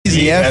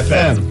Easy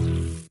FM.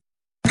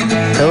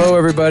 Hello,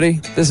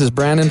 everybody. This is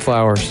Brandon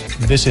Flowers.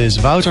 This is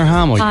Wouter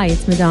Hamel. Hi,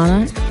 it's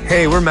Madonna.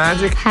 Hey, we're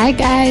Magic. Hi,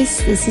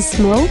 guys. This is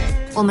Smoke.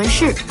 我们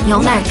是牛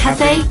奶咖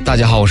啡。大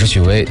家好，我是许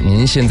巍。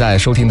您现在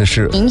收听的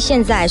是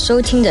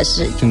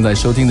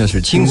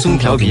轻松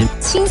调频。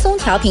轻松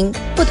调频，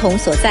不同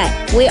所在。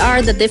We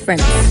are the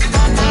difference.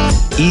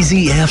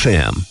 Easy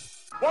FM.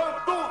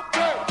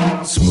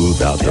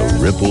 Smooth out the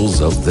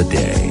ripples of the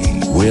day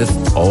with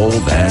all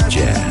that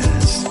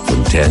jazz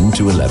from 10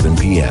 to 11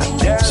 p.m.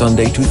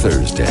 Sunday to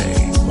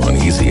Thursday on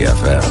Easy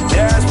FM.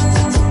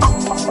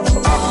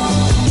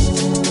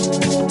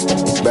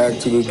 Back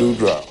to the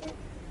dewdrop.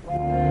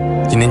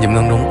 今天节目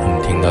当中，我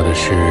们听到的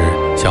是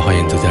小号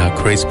演奏家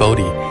Chris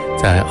Body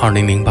在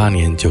2008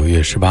年9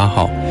月18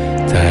号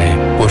在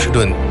波士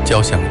顿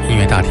交响音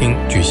乐大厅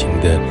举行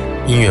的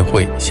音乐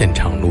会现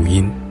场录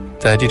音。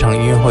在这场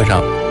音乐会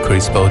上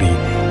Chris Body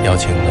邀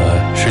请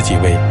了10几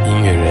位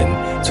音乐人，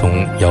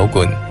从摇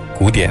滚、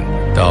古典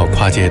到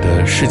跨界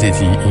的世界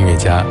级音乐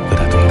家和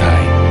他同台。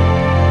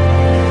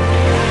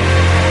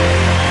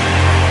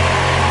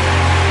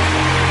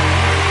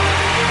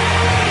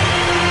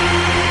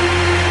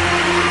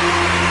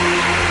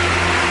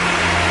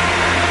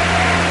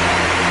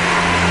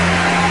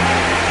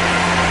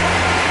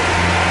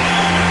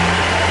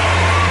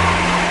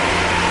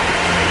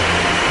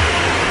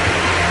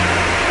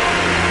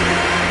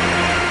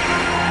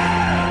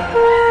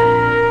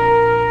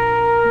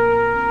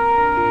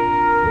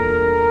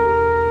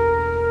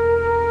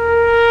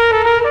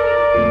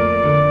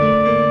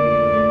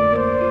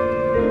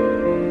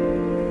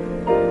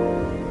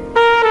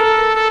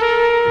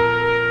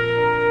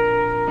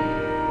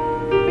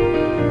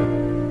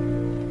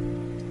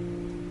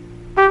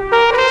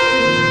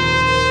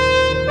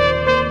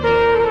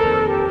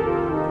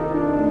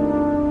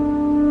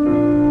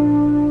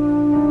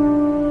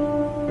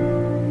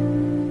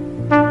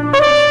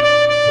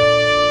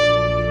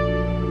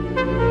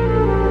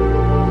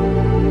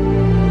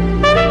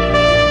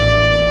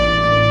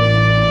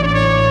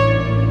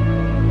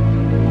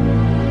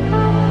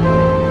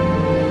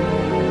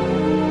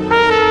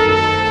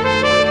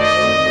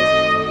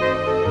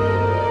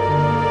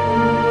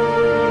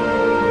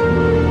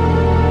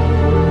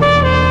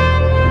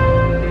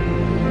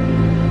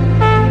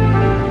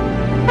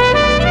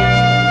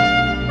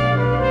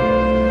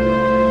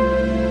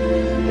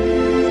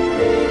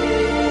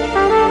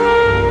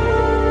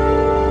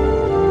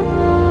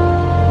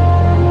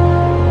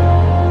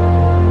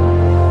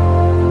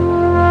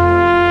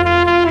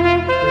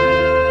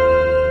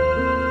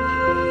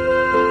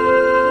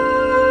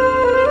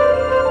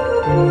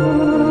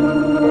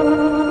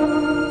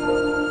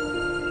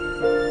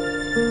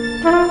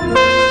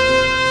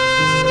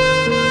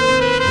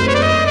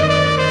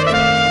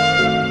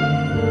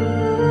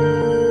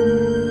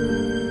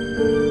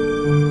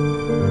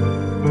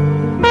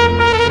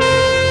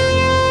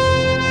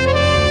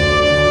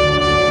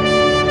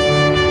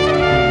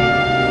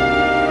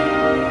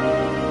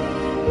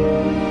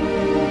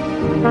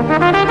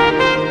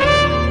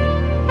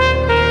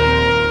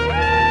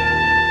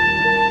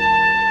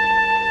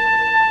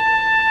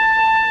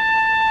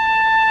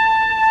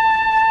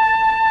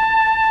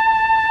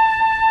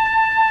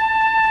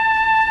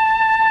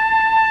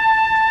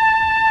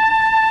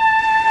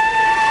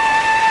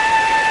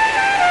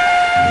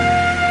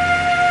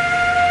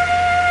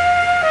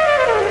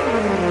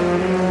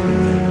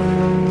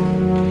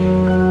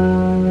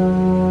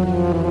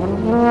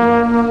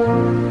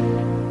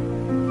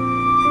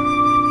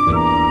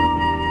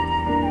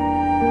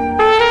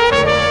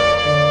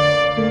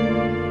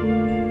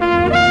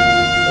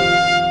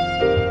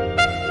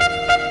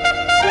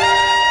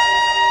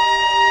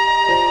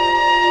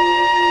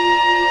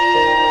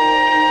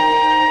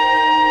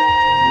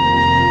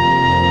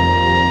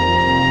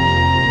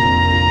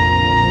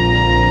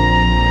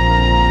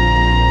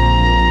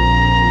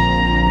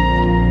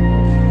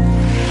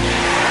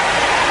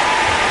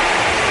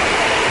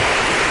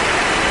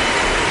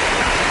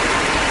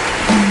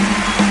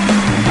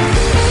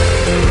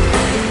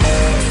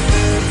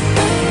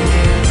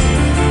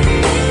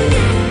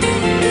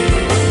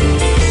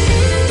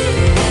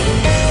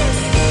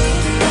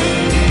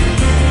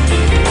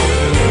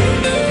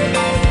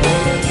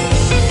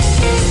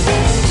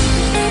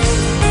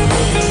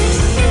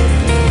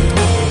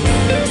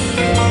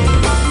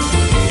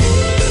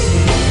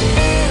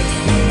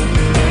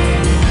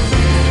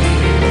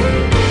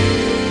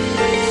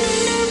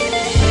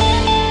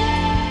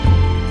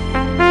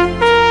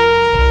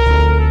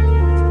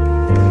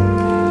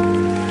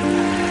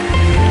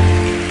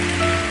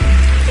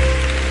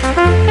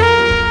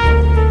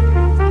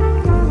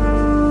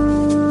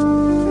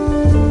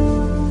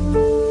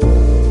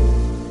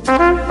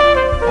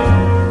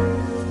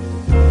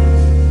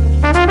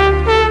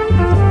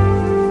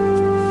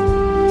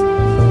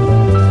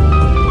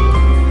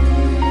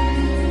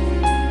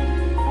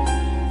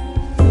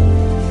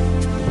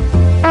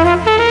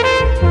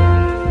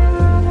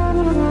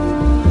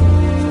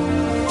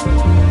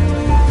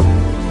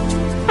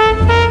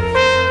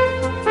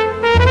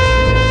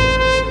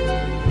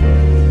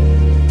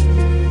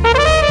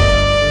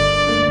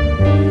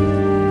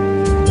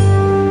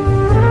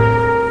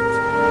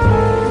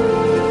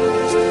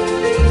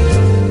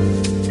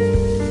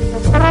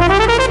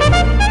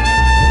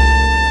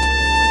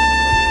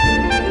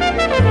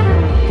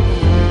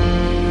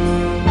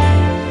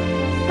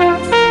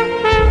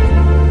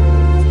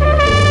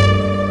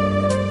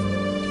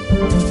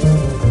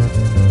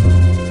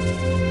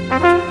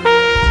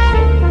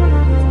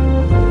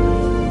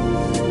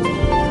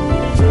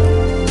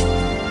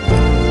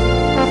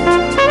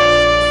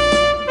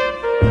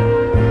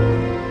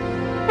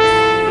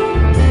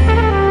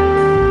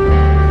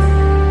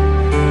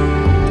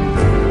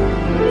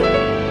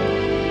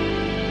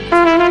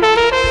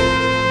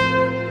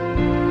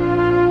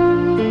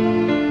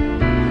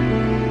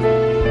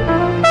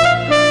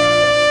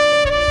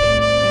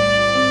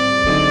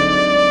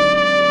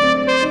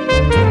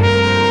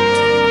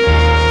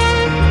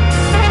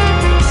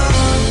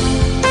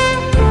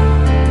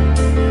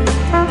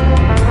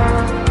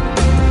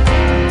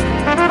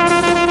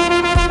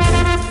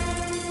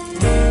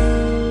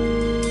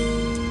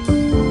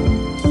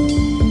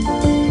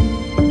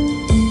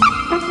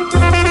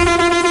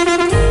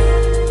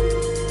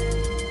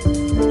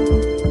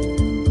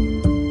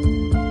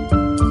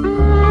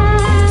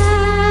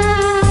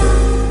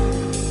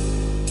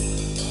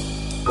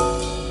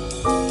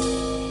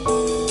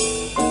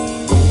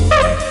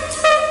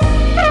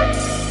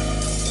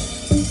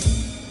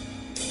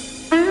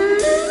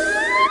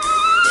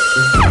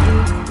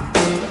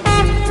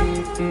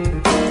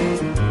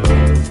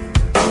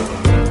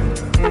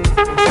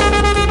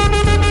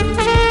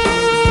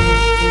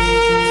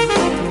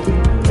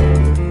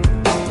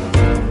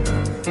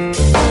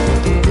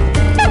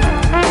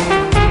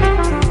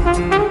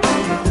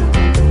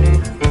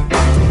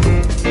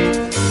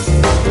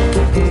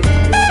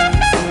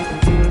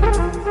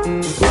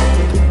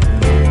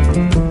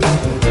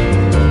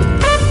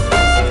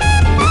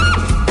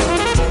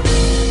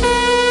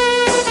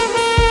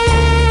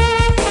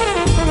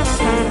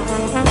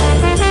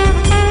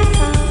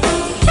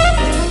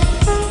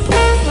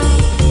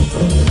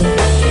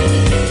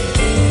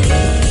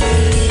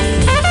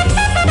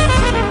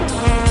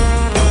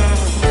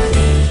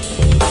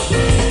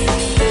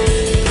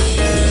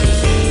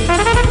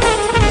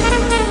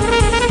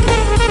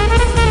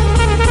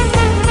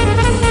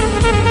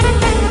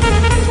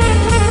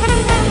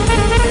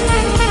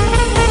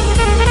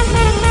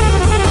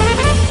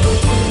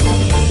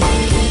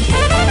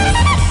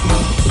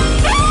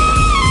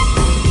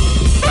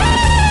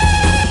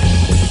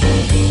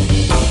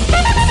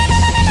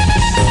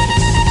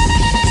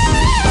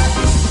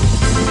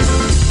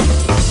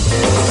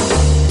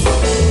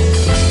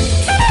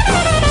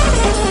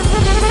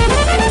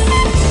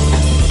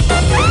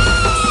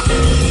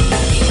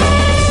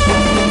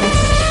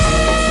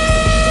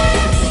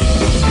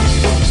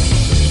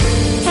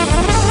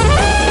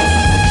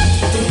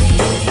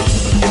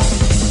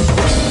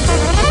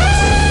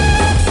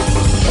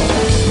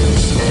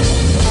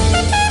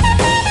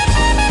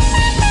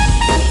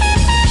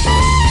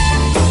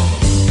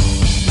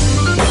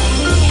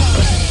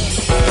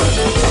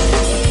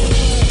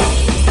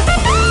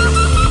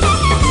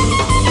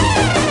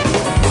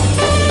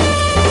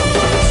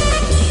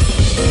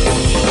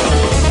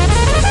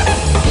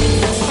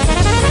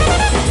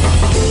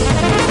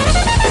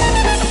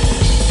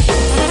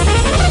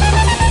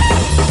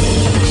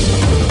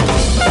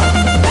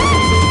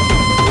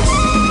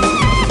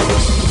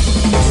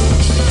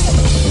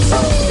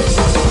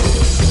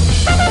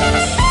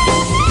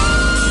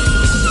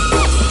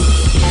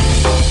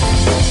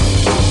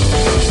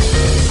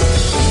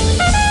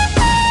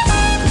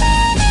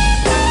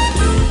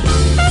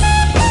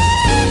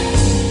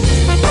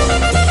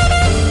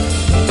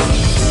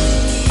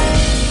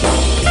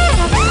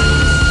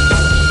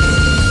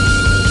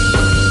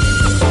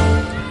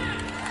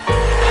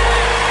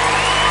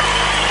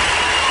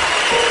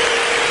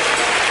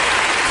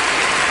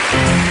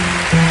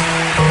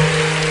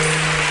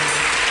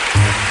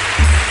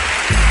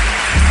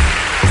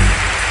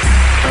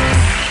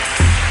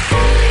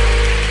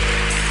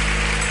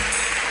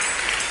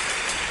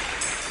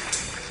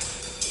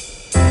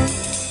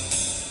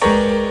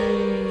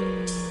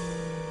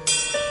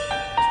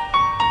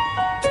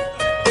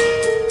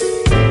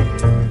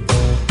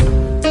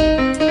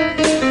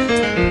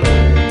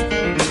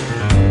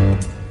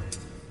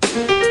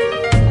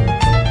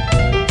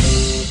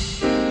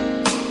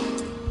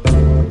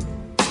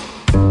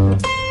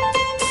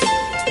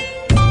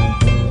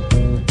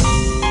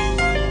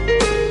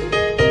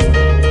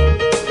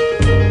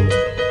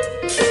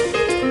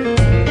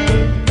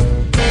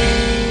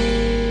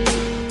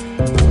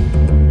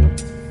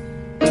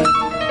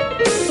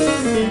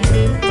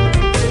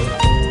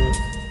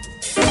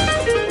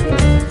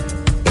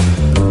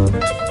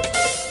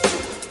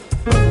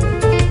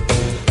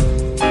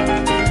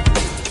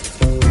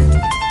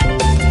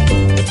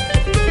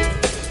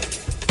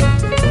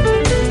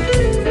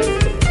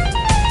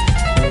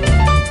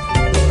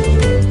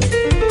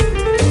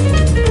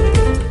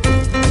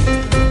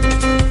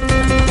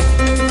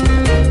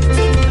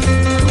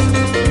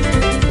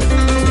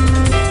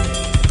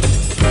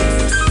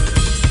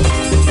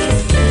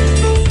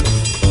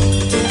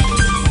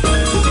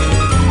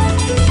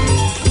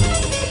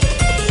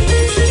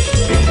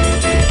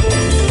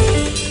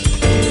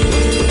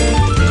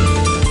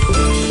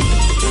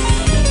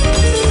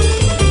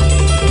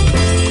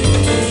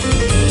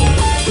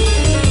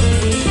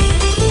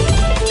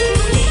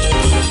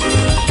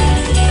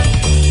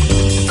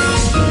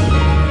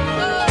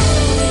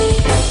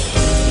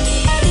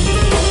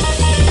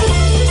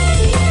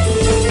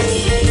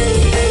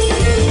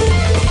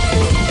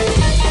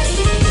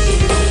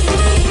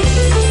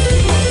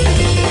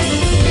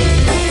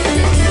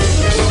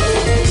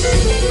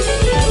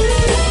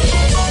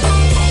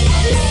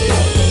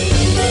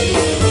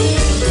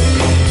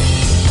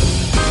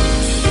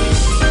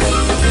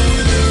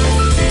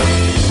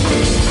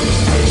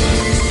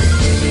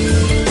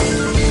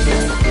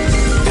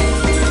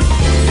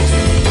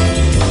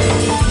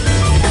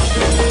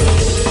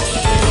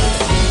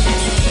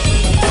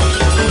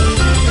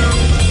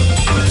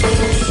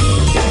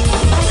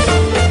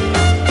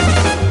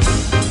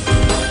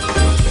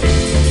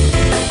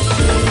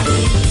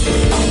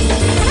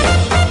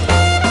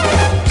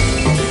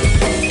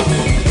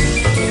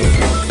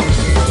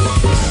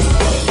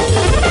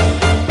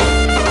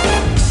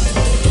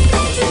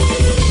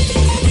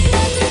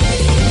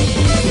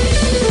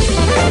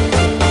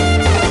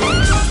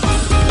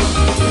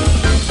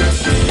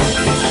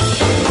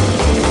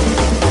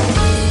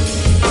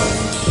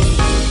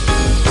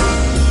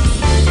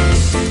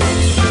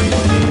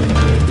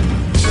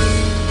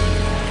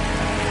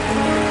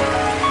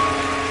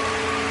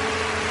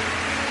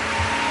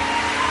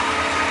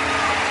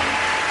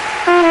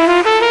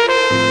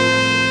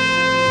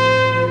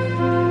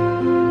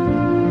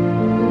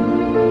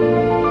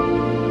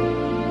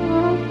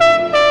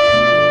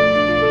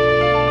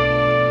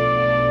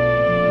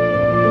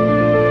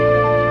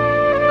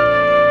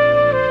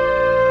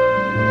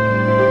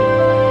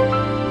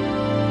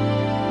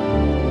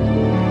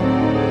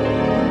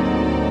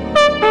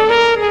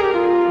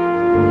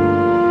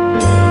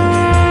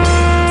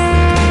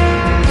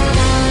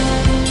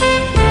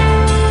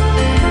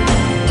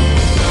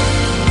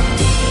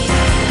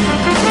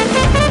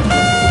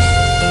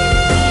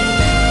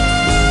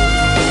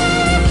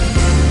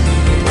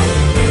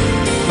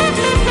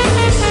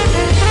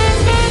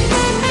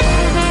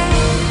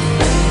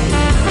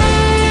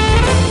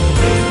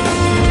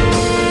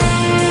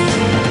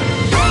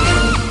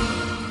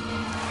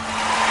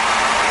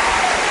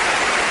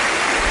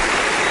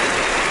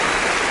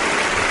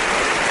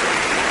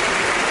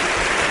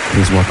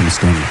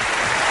Houston.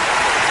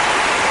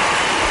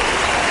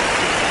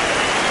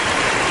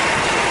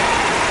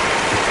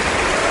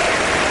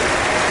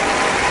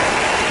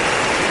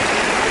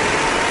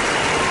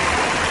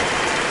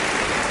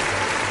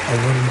 A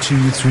 1,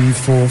 2, 3,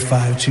 4,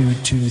 5, 2,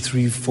 2,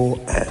 3, 4,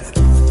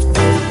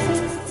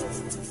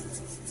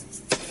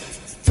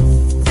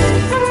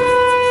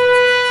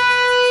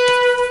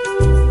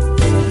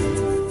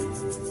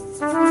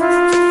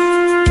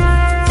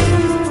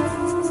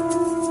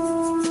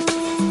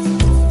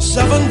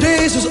 Seven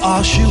days is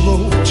all she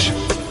wrote,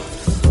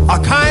 a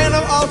kind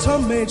of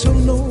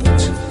ultimatum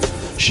note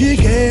she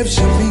gave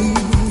to me,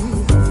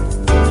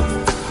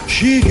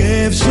 she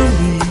gave to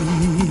me.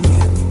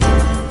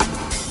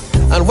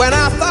 And when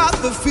I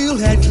thought the field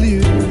had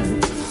cleared,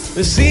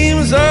 it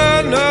seems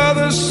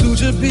another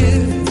suitor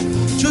bid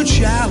to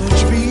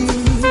challenge me.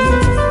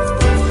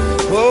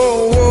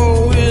 Oh,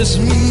 woe is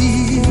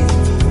me.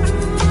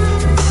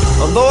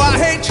 And though I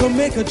hate to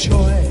make a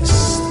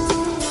choice,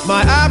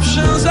 my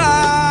options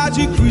are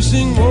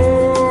decreasing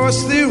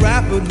mostly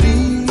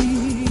rapidly.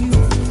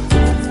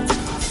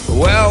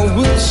 Well,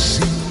 we'll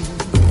see.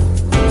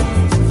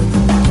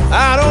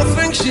 I don't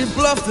think she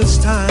bluffed this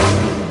time.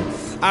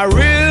 I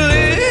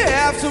really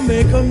have to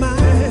make her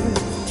mine.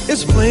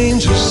 It's plain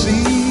to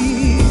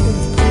see,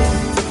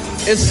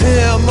 it's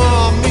him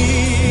or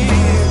me.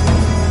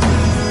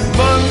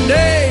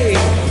 Monday,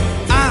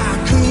 I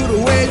could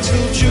wait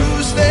till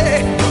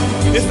Tuesday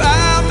if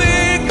I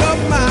make up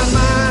my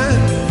mind.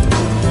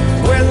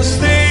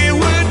 Wednesday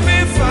would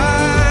be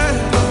fine.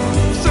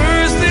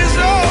 Thursday's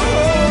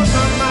on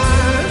my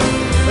mind,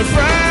 and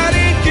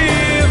Friday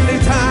give me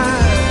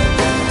time.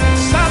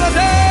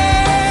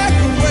 Saturday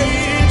could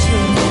wait,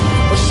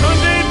 or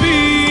Sunday be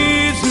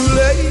too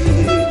late.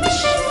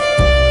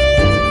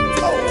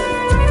 Oh.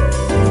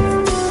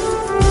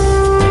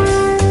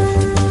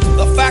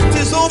 The fact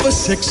is, over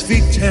 6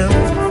 feet 10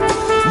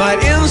 might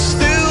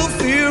instill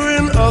fear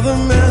in other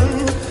men,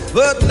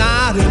 but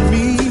not in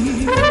me.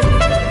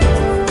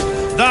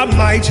 The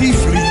mighty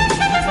flea.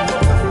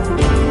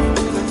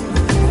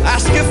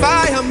 Ask if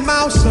I am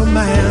mouse or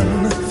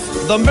man.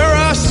 The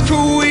mirror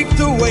squeaked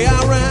the way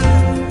I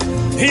ran.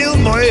 He'll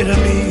murder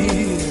me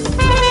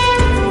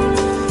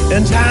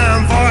in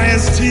time for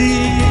his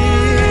tea.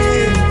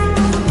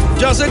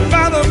 Does it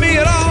bother me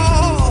at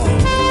all?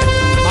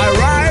 My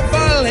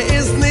rival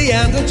is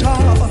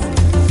Neanderthal.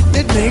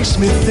 It makes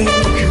me think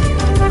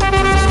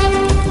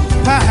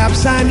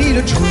perhaps I need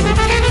a drink.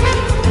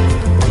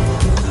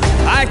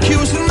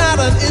 IQ's not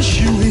an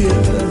issue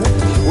here.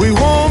 We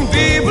won't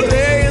be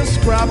playing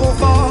Scrabble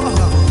for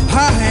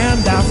her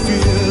hand, I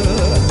fear.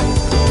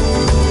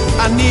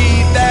 I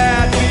need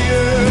that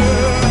beer.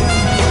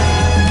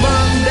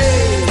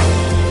 Monday,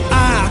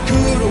 I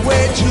could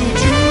wait till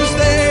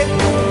Tuesday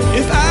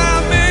if I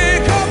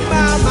make up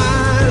my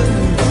mind.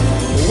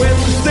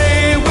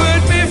 Wednesday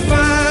would be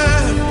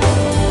fine.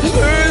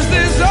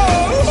 Thursday's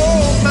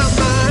on my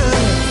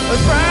mind.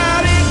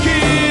 Friday,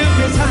 give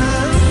me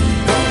time.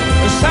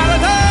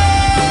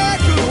 Saturday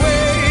could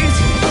wait,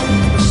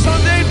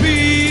 Sunday be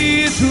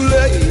too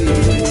late.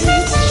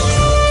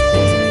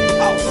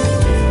 Oh.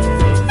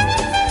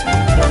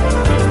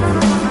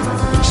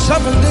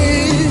 7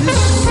 days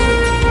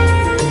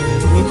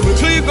will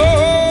quickly go.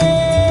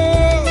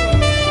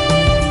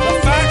 The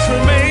fact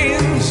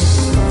remains,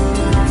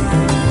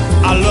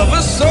 I love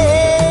her so.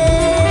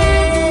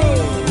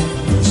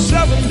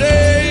 7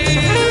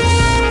 days,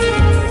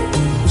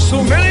 so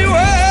many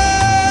ways.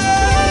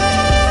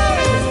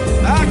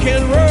 I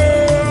can run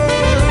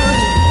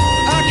away.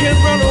 I can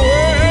run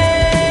away.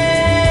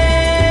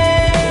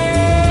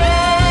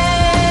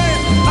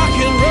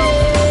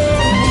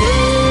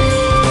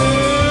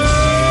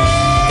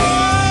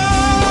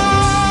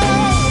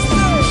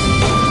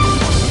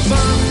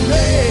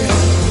 Monday,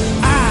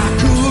 I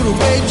could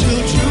wait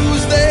till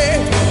Tuesday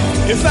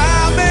if I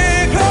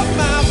make up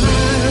my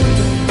mind.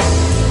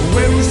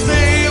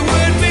 Wednesday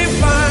would be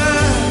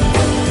fine.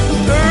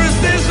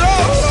 Thursday's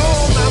all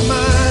on my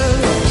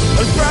mind.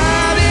 And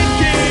Friday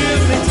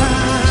give me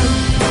time.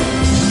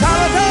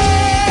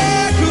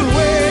 Saturday could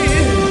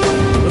wait,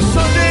 but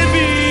Sunday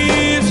be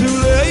too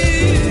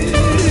late.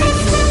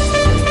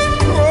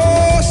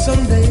 Oh,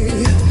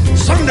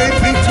 Sunday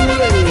be too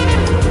late.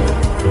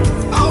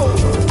 Oh.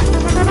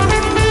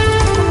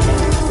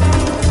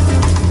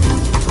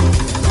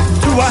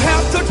 Do I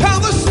have to tell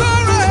the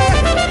story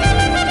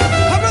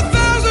of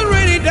 1,000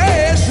 rainy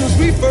days since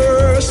we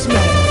first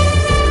met?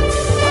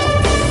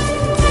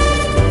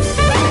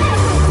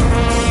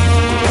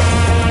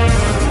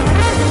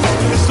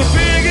 It's a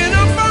big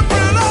enough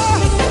umbrella,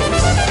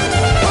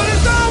 but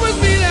it's always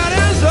me that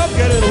ends up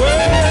getting wet.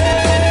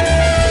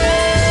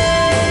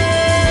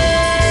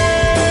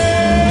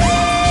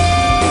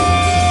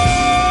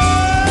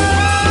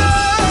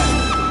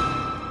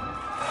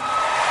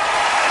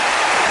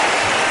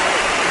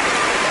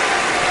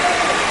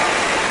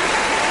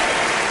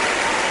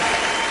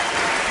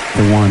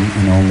 The one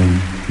and only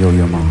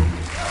Yo-Yo Ma.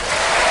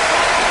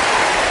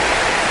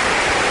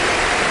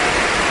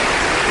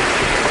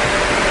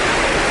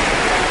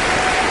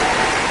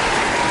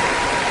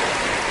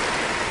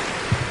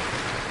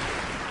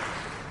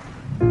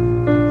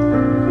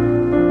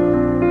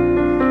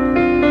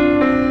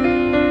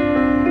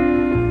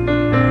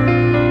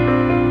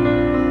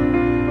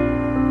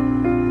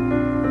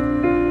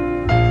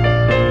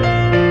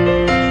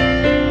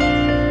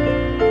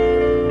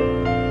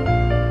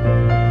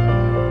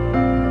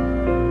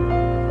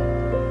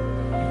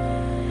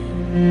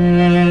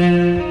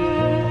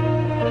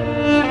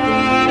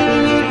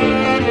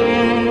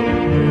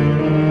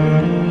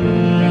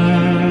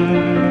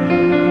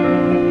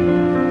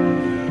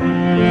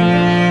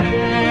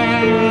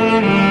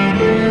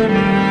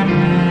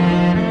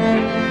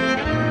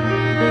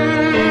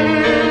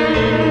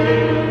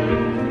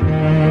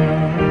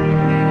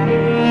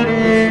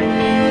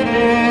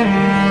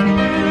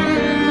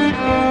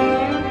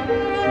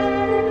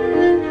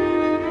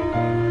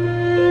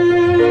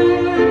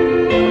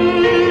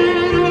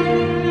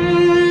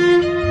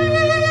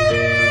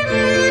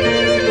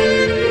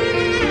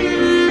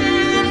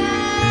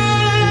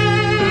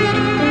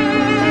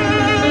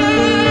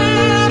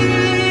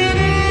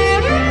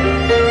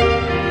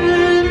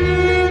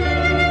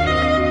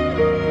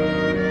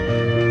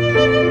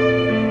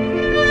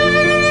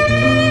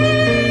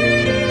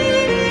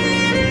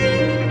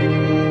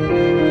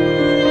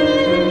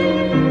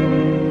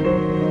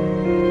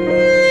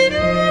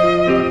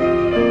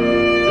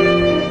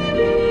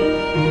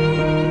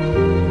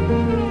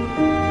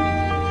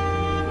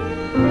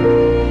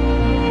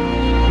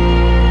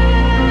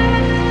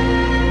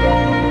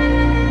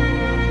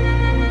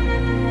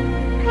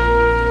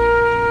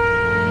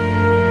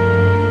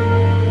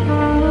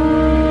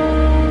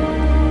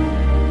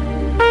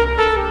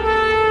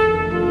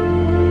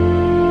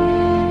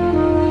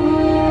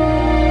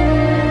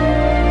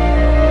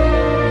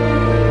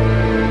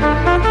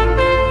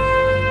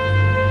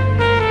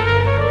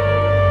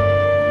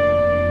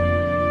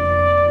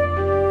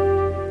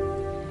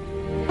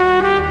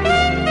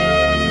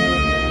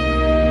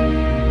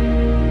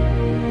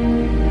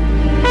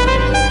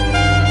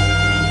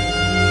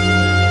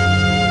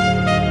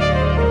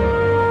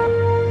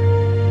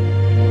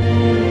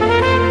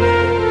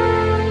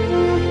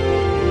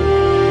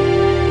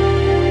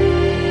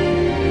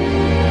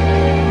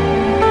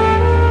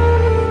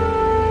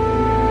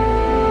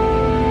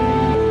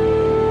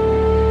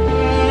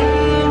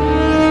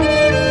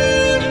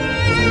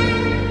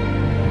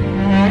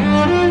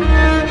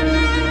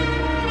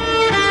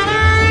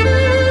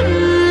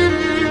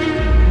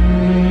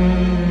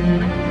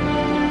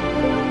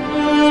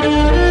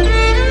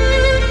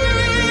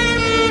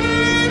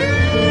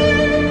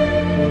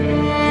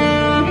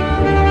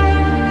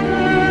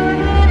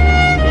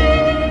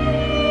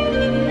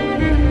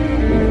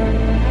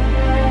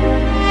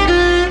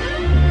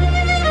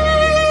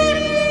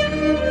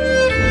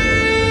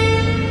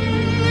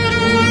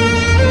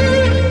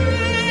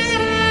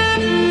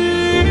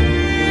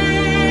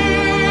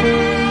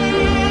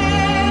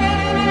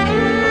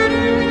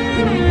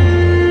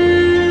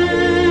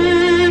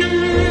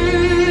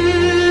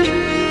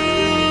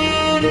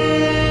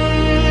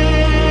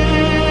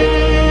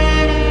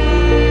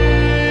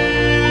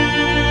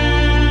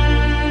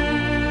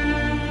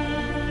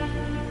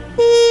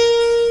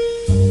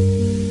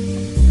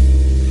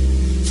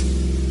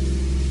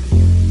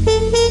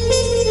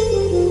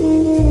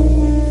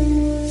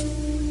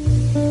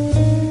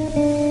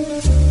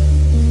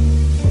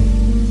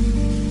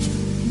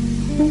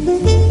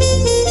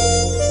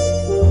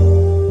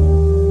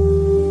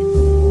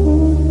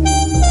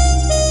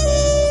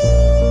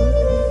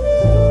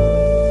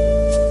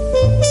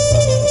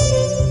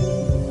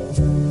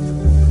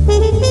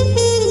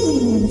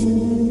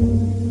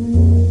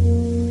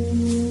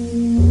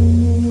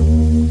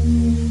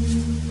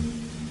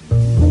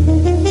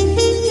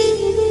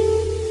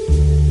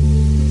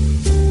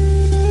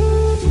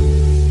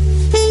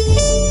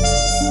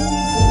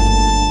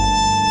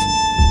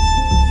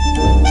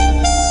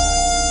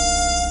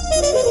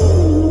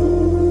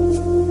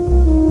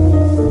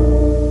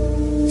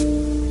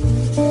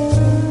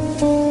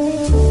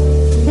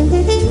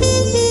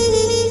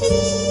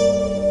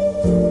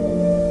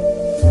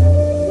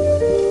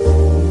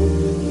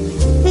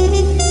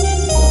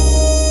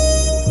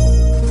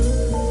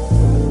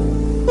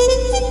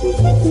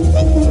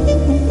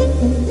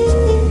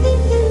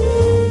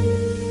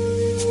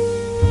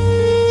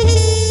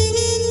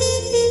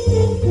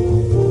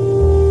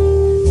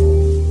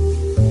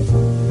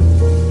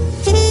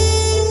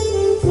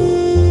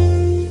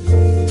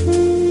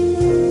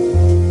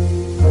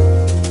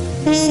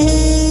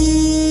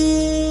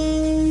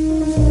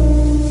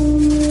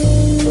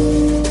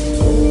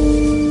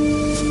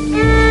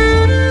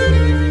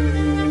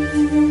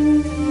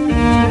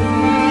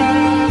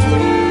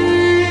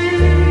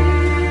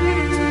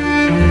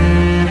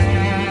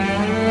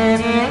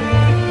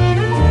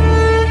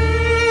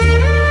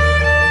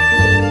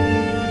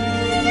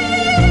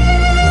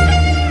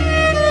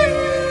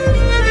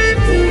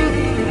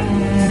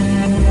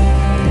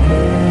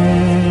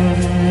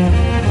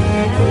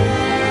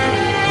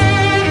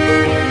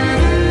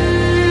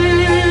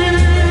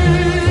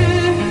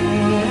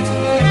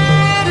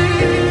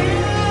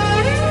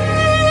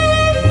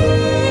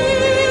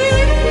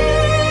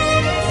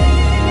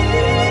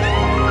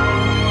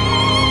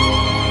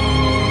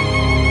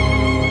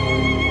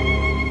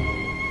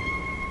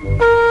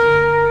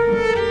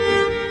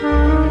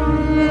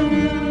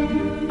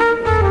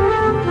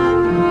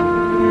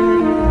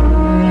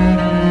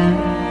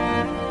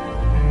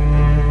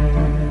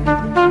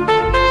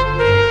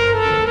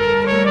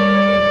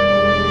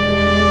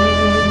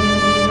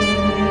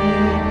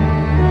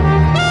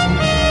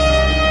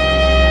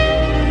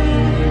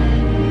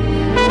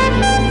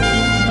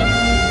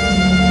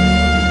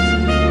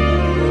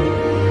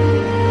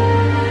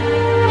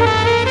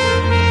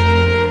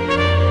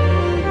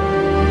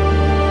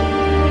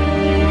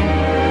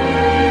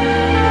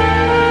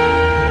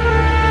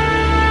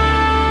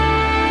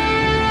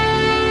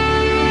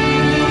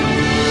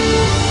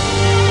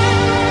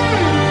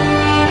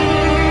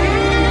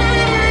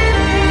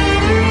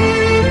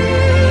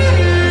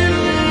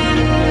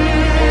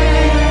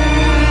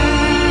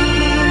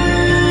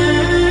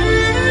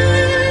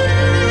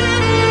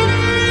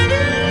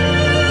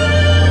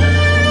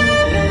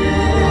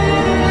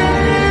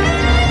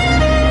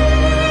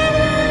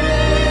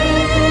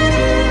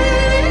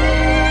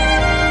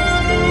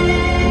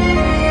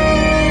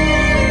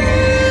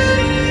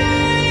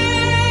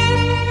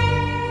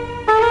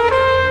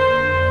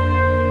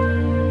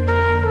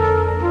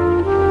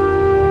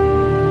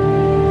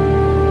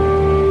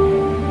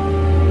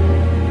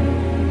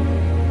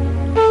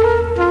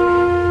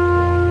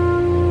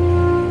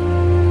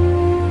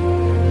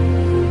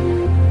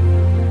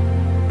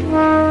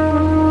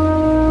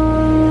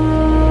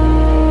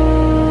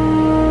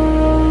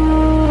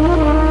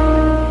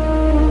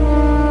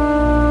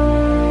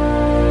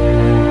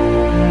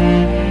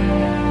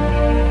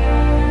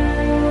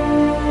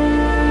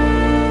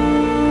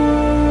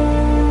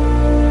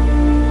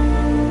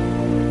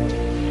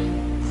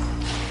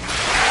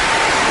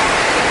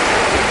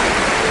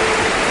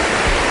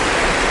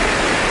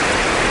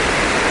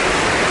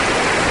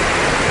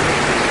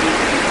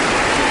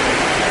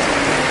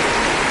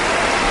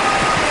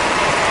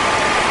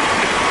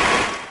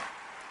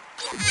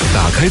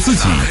 开自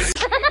己。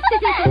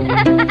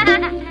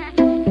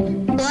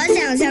我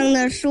想象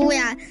的书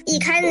呀，一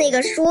开那个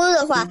书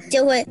的话，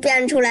就会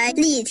变出来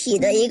立体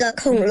的一个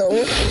恐龙，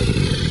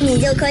你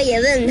就可以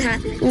问他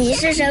你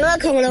是什么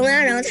恐龙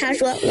啊？然后他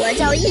说我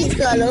叫异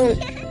特龙。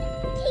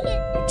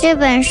这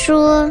本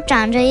书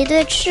长着一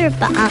对翅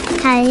膀，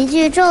喊一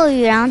句咒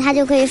语，然后它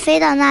就可以飞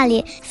到那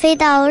里，飞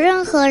到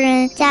任何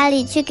人家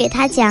里去给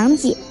他讲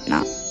解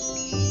呢。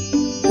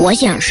我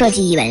想设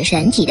计一本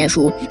神奇的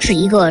书，是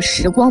一个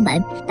时光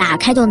门，打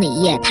开的那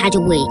一页，它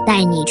就会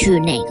带你去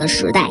哪个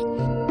时代。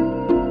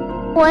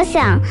我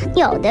想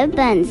有的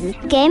本子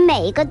给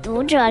每一个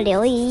读者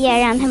留一页，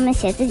让他们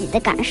写自己的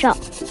感受。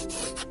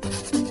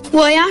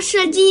我要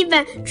设计一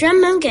本专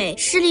门给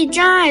视力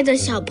障碍的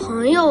小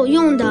朋友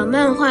用的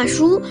漫画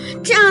书，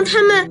这样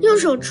他们用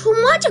手触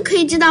摸就可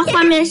以知道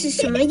画面是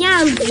什么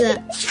样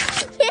子。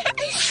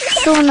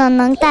书呢，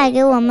能带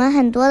给我们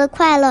很多的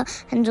快乐，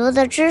很多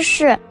的知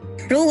识。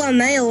如果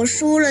没有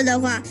书了的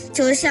话，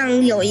就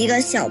像有一个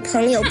小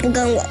朋友不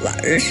跟我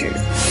玩似的。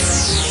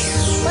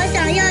我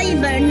想要一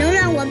本能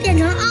让我变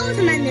成奥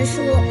特曼的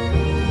书，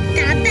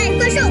打败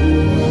怪兽，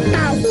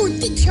保护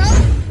地球。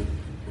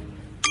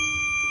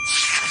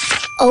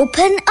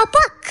Open a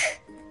book.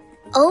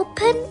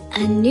 Open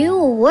a new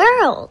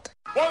world.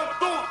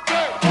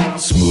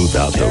 Smooth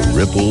out the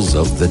ripples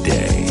of the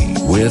day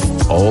with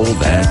All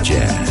That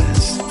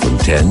Jazz from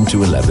 10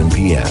 to 11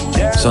 p.m.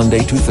 Sunday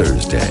to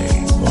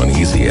Thursday on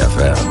Easy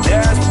FM.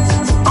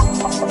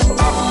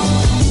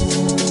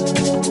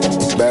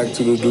 Back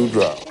to the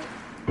dewdrop.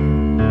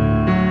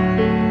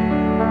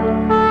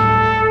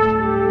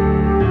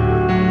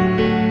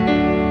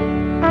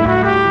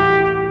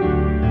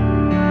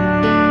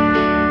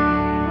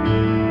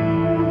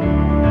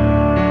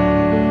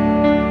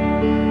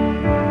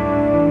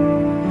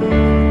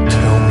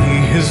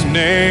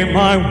 Name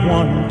I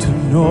want to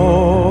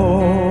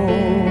know,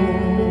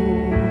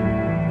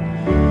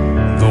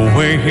 the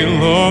way he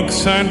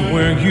looks and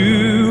where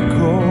you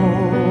go.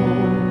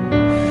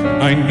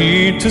 I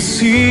need to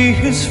see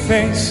his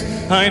face,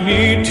 I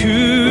need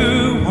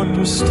to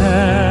understand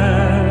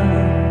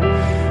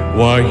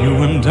why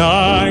you and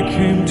I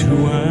came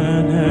to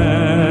an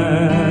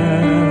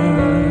end.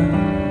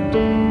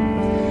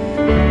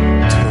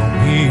 Tell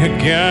me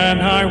again,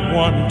 I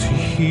want to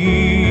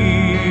hear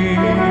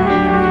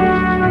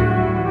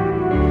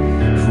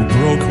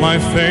broke my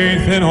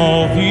faith in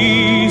all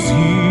these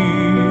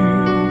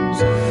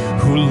years,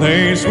 who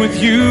lays with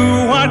you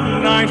at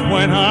night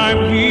when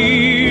I'm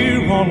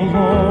here all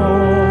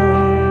alone,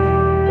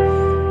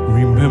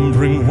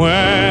 remembering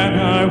when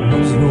I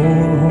was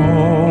your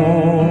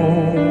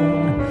own.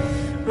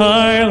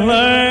 I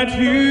let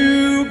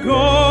you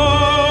go,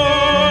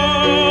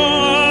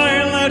 I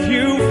let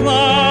you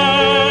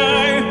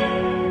fly.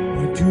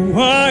 Why do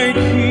I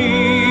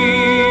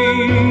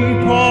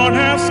keep on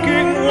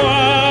asking why?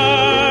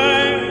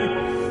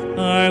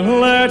 I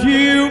let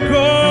you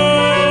go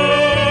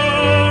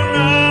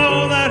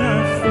now that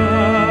I've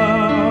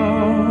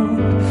found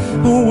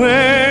a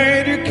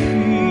way to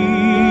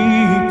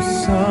keep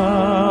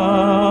somehow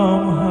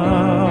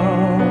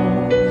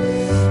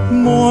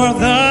more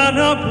than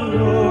a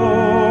broken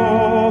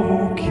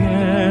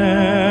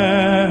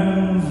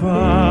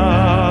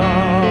vow.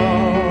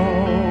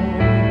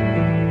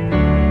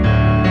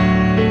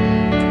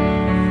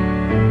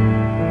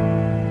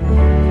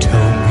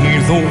 Tell me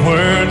the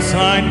words I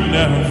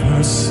never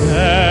said,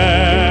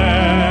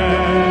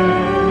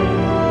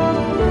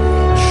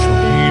 show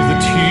me the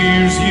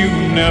tears you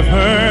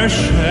never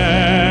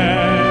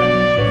shed,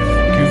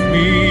 give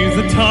me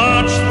the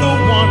touch, the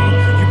one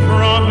you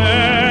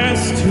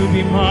promised to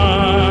be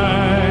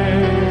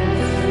mine,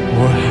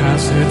 or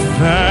has it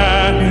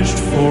vanished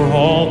for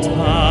all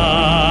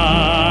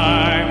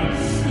time?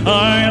 I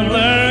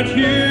let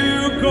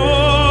you go,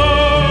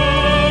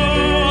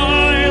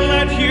 I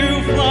let you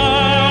fly.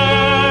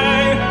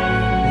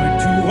 Why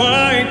do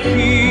I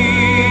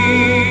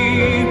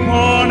keep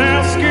on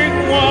asking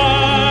why?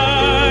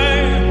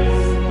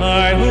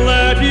 I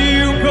let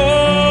you go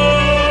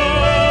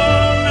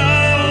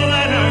now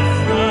that I've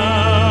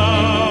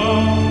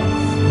found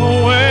a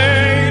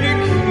way to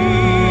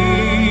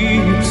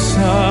keep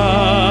somehow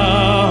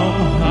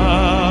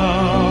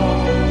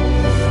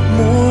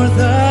more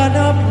than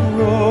a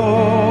broken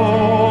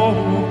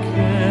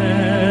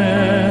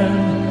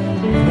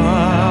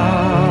vow.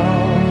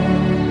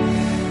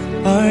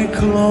 I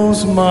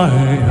close my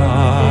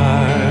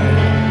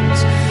eyes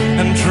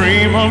and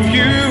dream of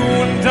you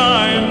and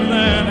I, and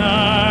then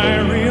I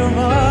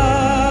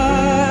realize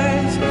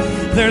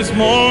There's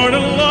more to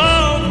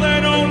love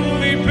than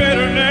only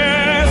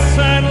bitterness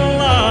and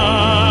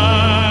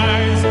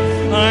lies.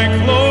 I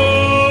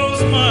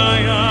close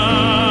my eyes.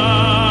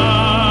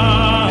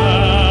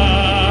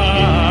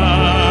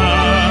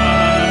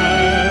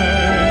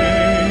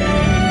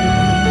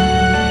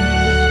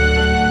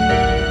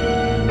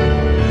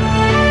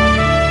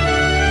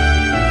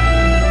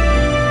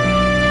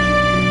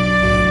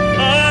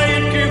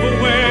 I'd give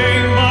away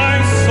my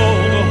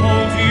soul to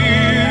hold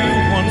you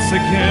once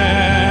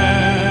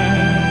again,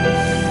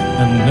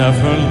 and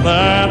never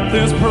let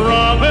this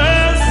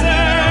promise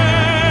end.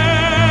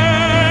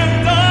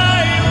 I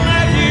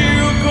let you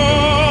go,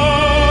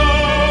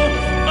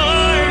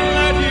 I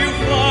let you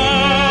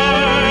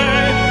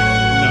fly.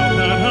 Now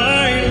that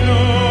I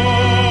know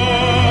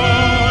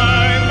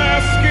I'm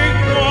asking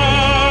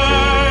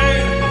why,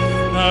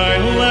 I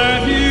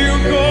let you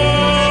go.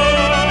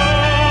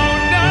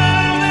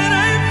 Now that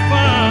I've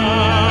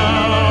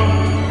found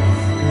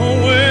a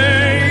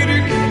way to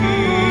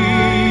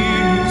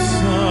keep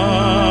somehow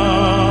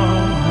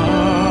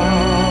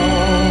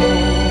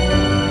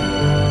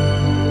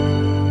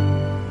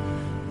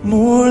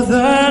more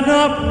than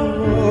a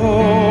broken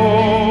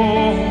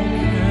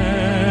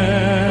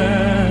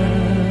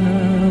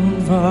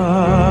vow.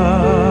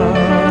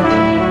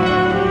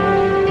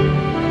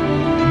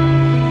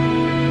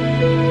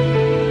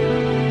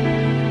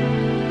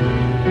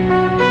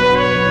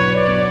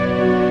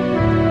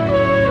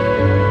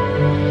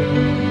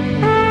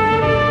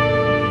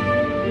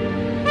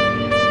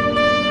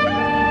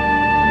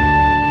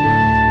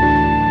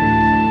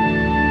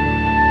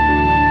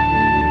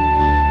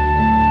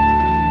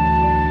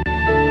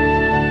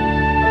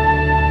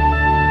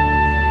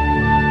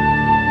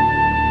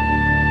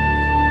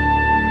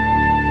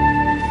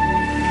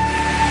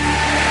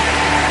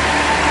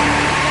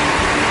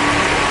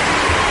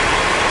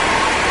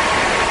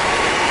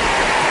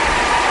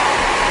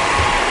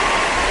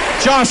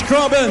 Josh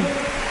Groban.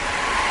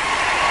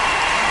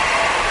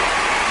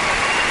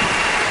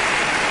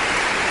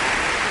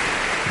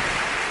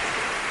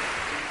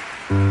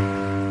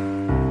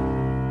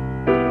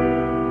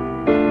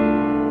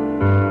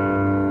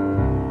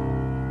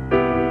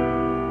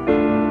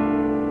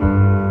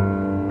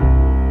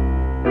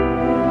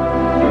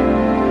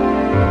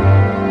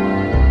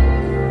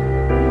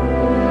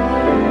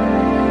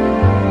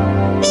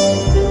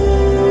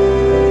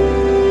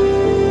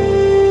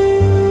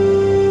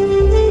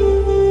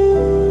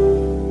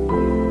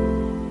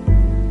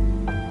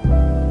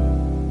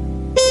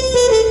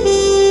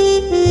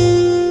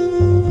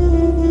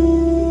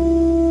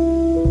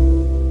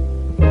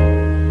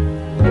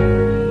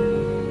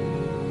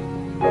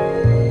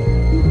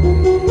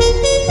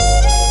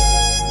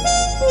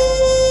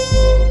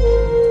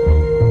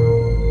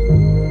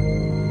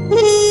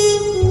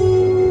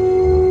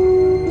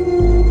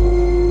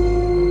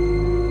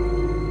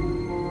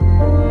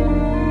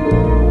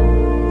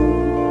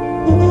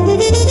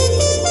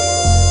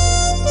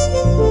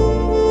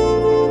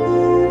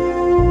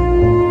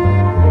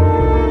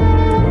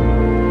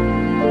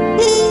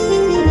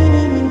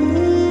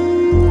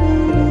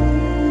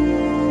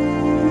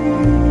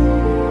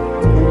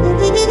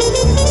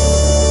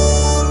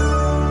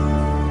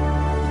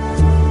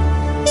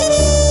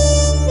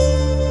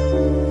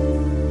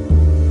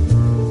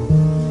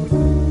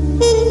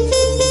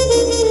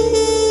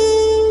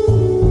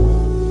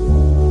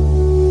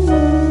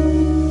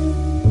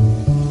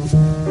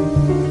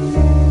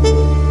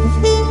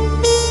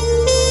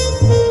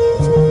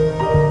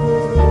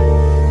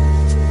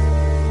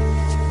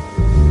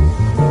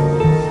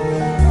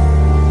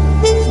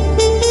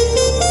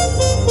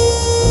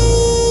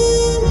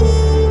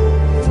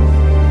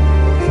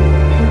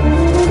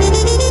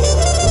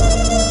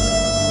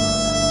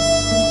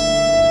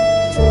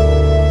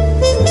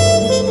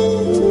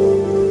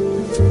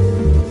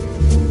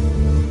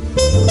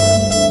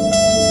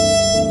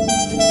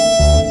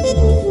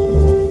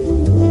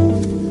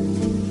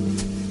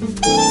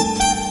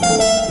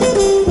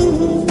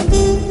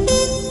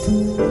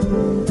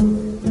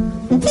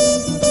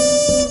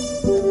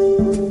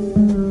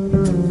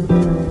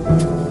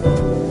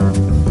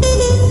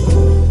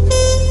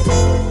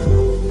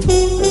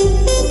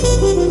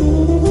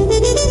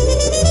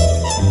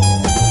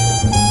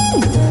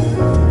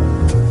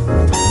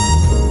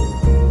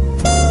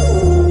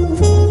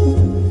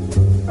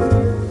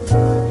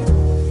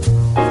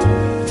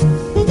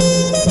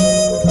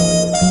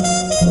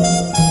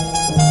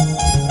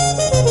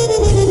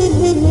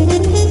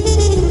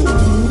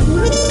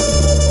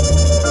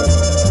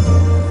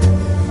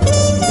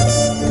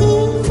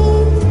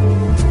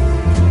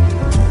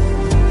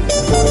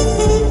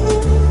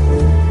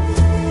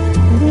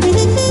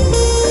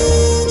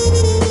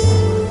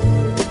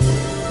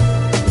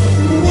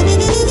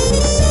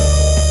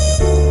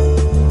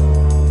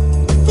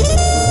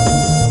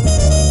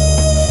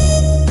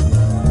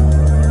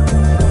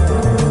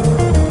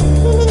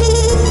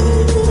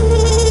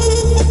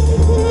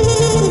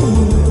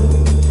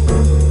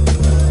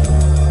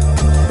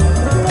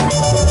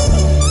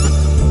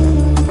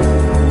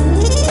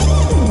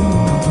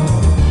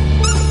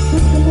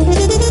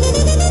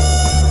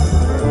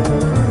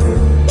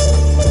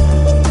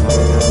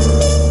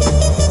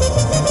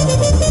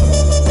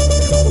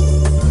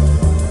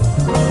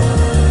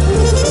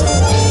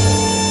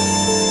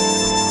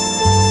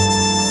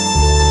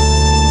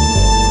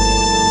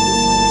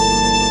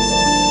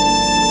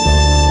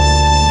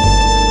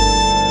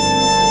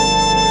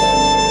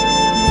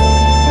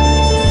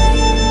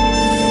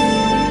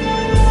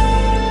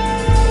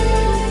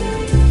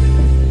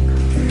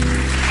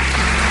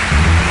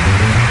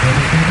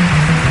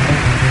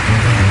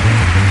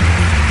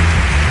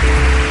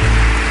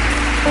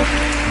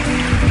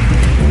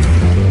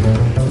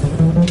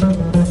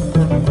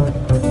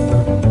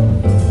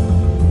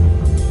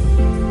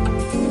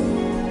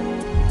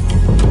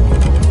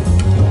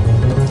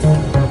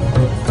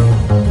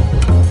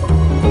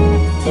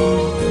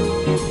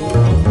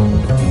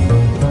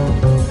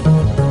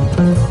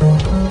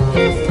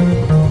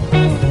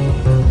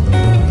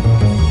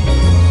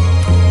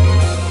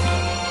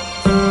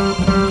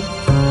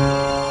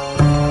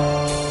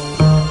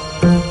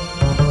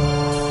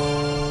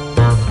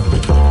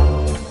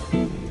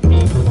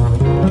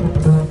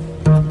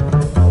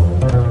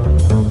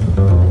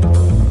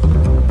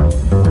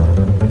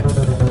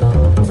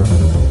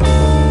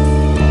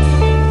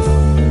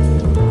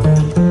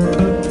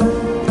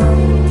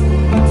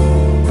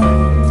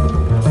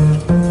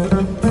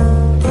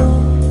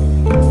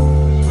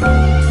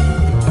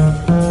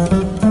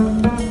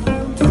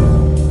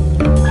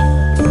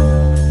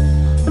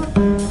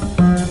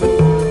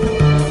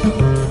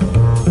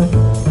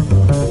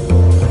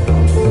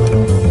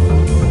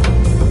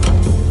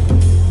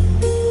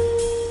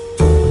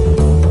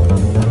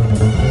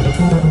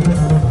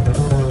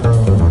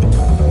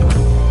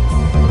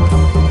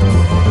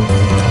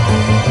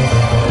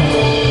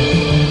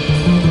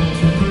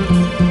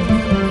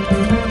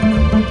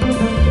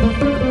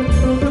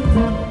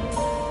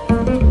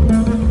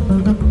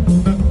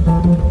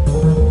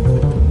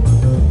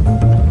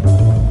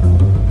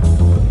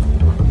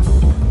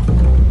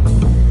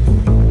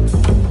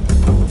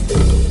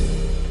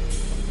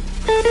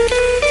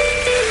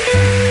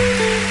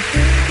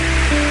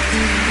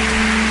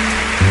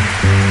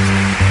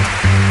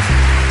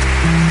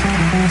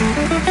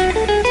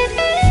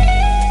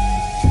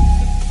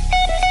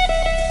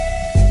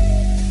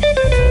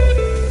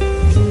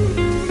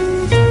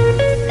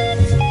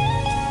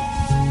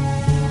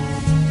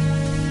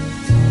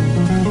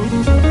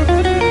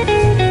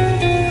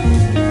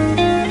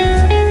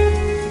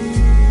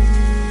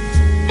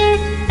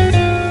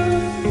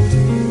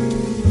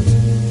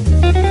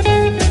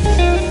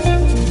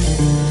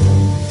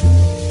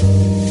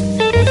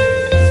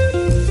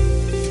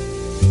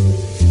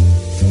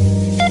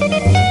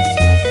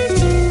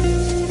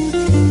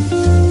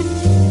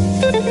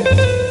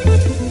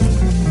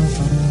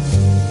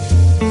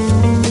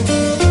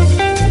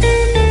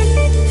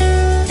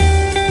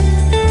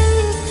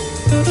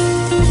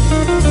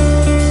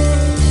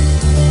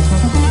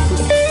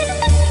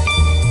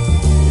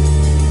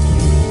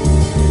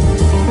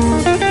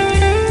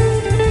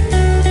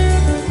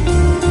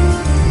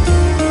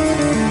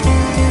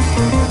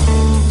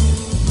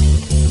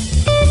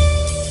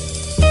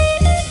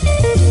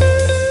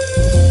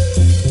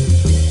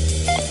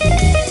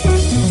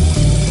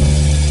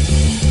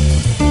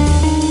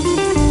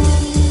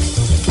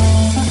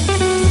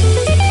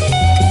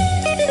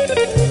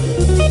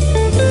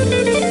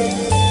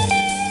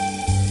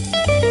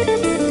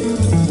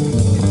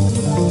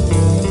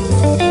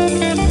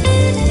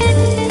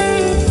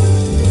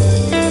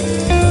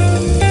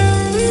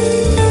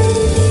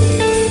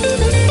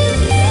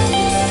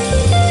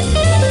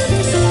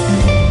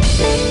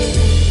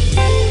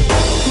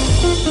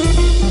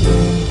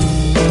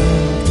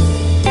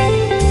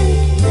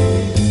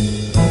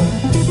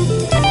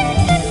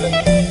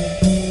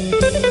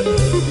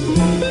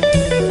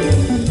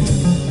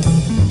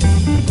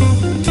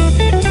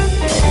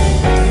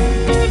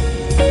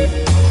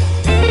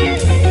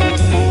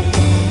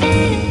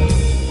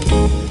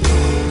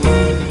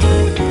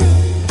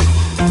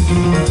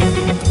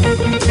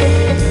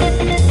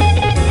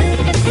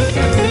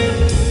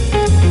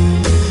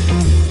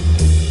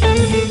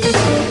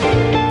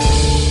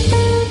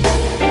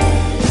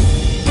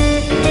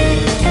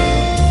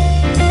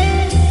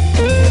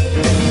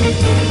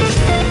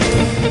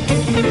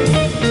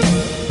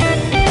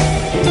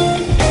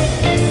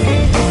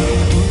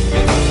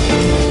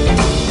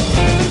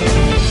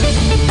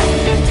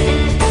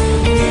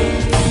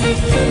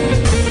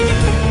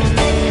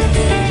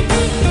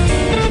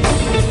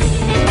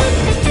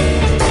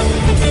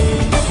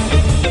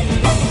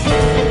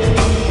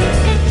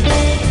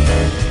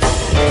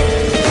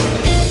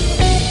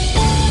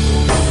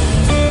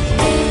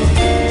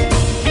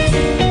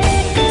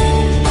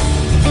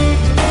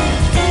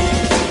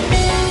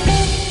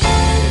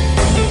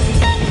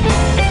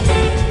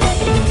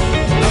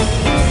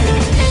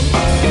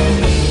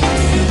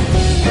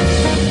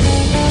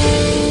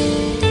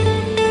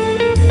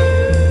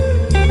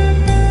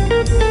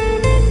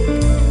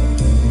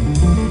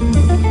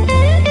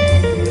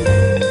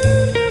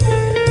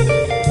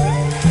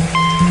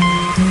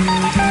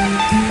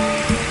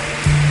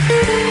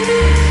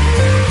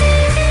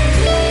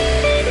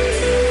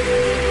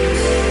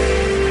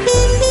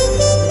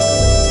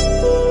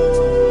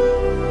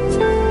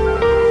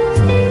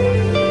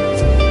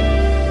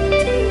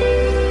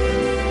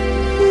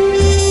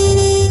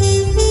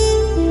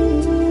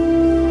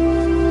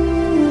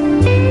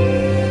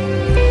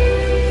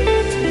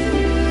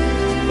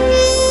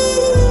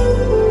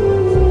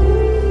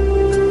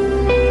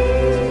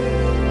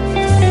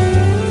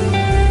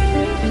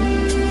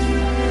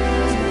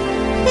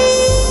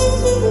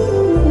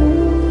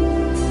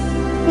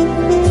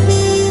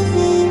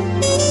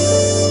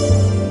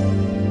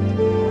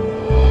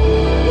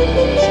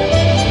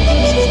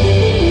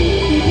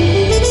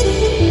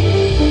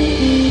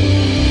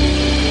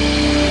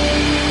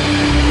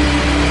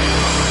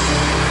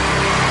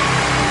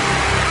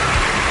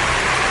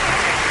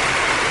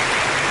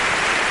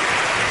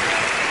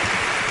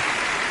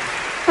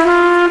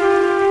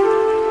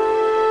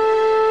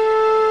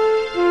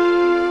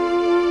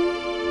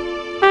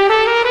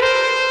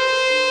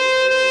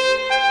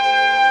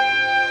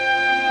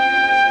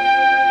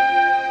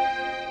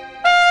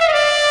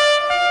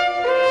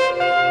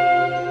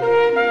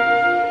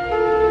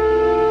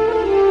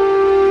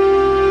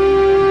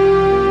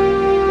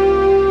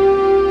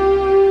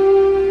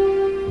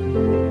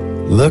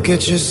 Look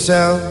at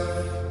yourself.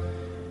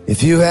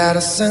 If you had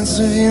a sense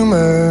of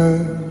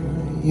humor,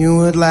 you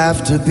would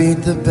laugh to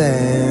beat the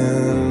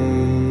band.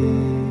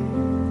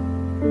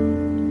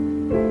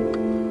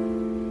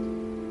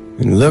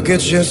 And look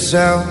at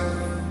yourself.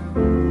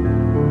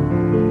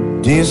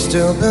 Do you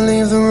still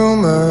believe the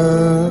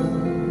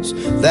rumors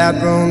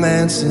that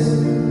romance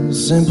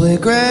is simply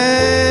grand?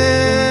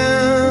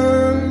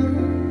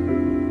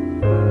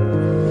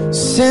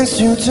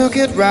 Since you took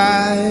it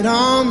right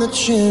on the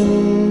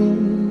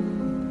chin,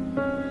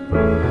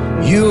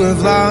 you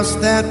have lost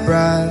that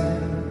bright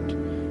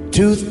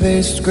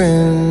toothpaste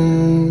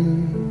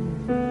grin.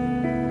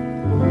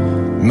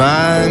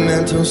 My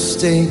mental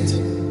state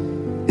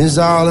is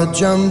all a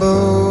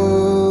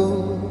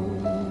jumble.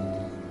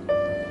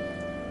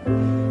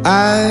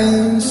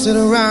 I sit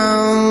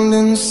around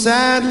and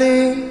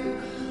sadly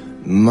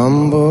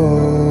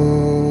mumble.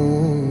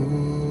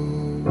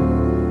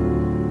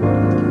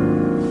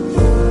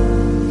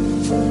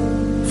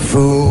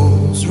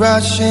 Fools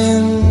rush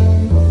in,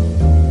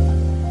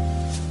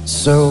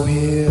 so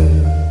here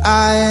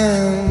I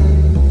am,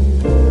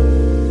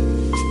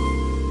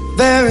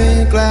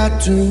 very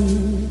glad to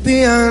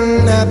be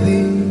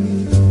unhappy.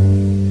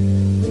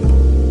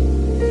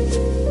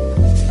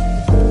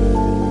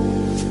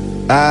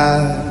 I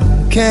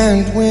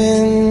can't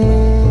win,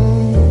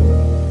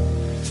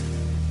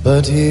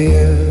 but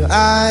here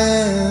I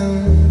am,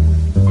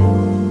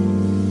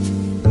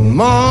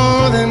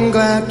 more than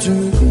glad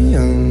to be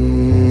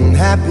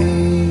unhappy.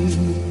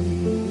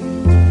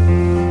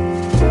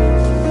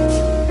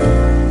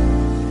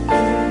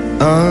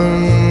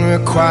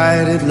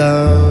 Unrequited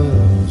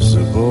love's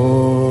a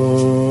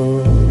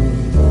bore,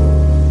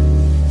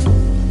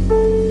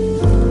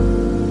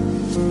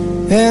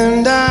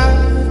 and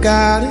I've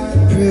got it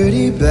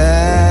pretty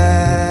bad.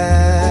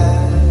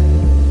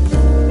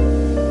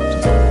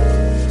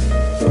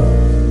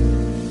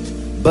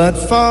 But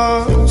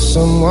for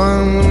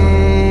someone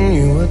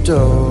you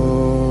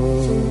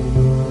adore,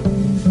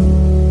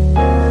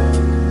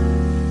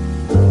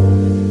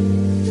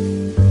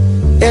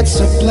 it's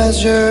a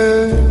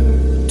pleasure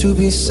to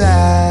be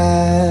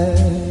sad.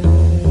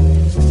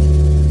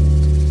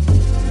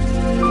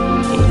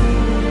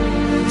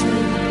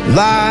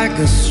 Like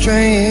a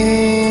string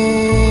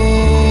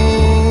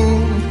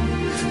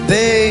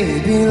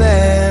baby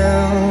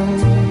lamb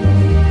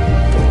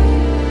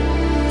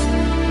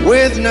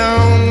with no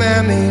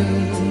mammy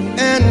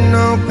and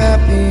no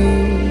pappy.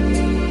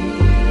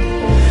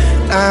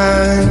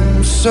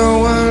 I'm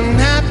so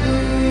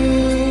unhappy,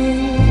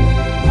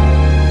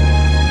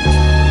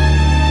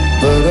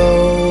 but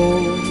oh,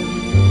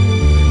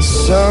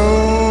 so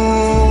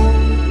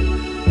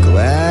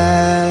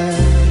glad.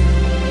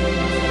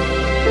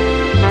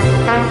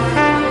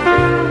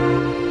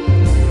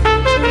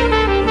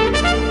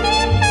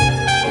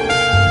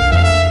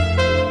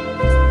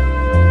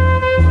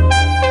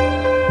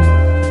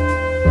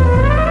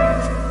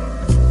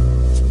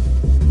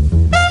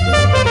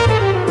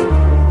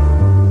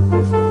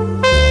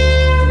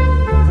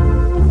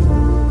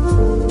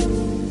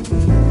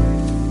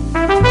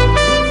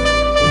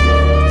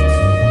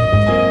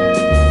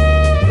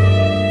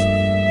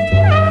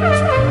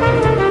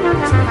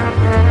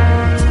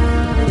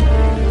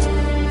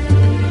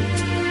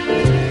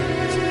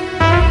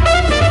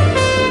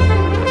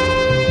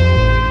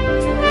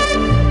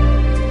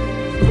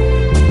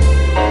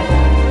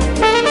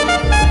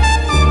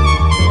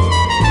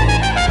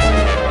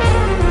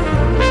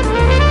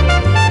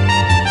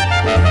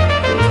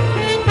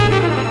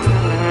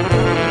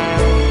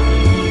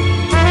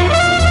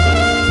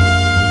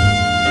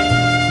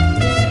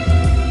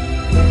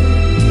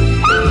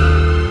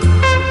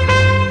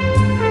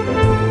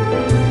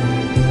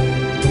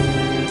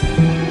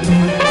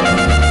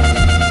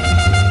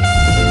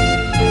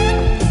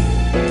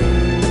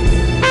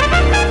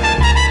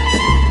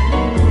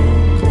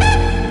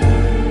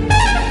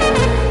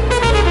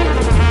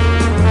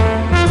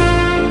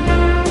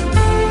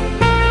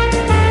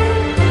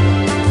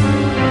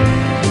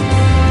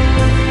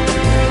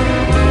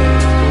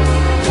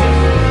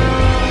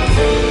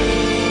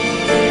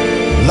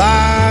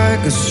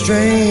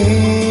 String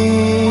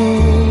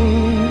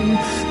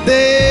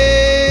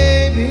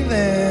baby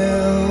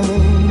lamb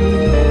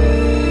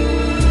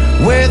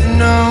with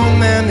no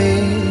mammy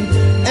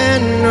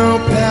and no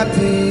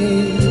pappy.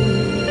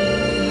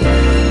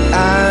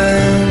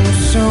 I'm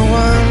so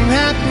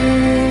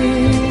unhappy,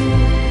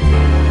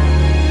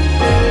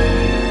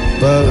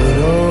 but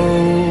oh,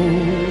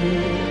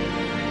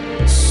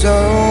 so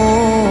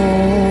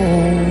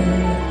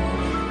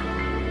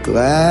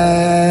glad.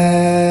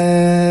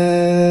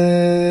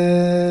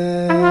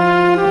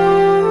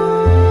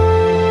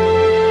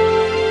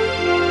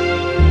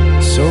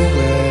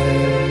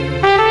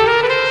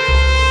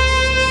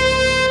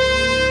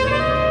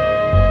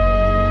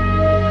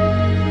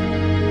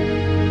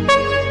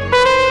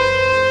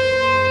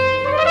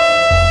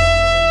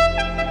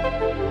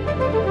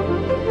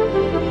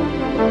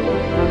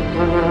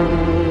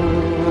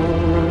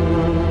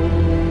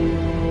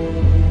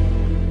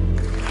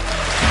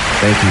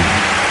 Thank you.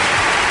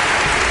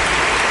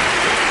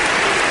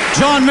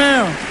 John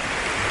Mayer.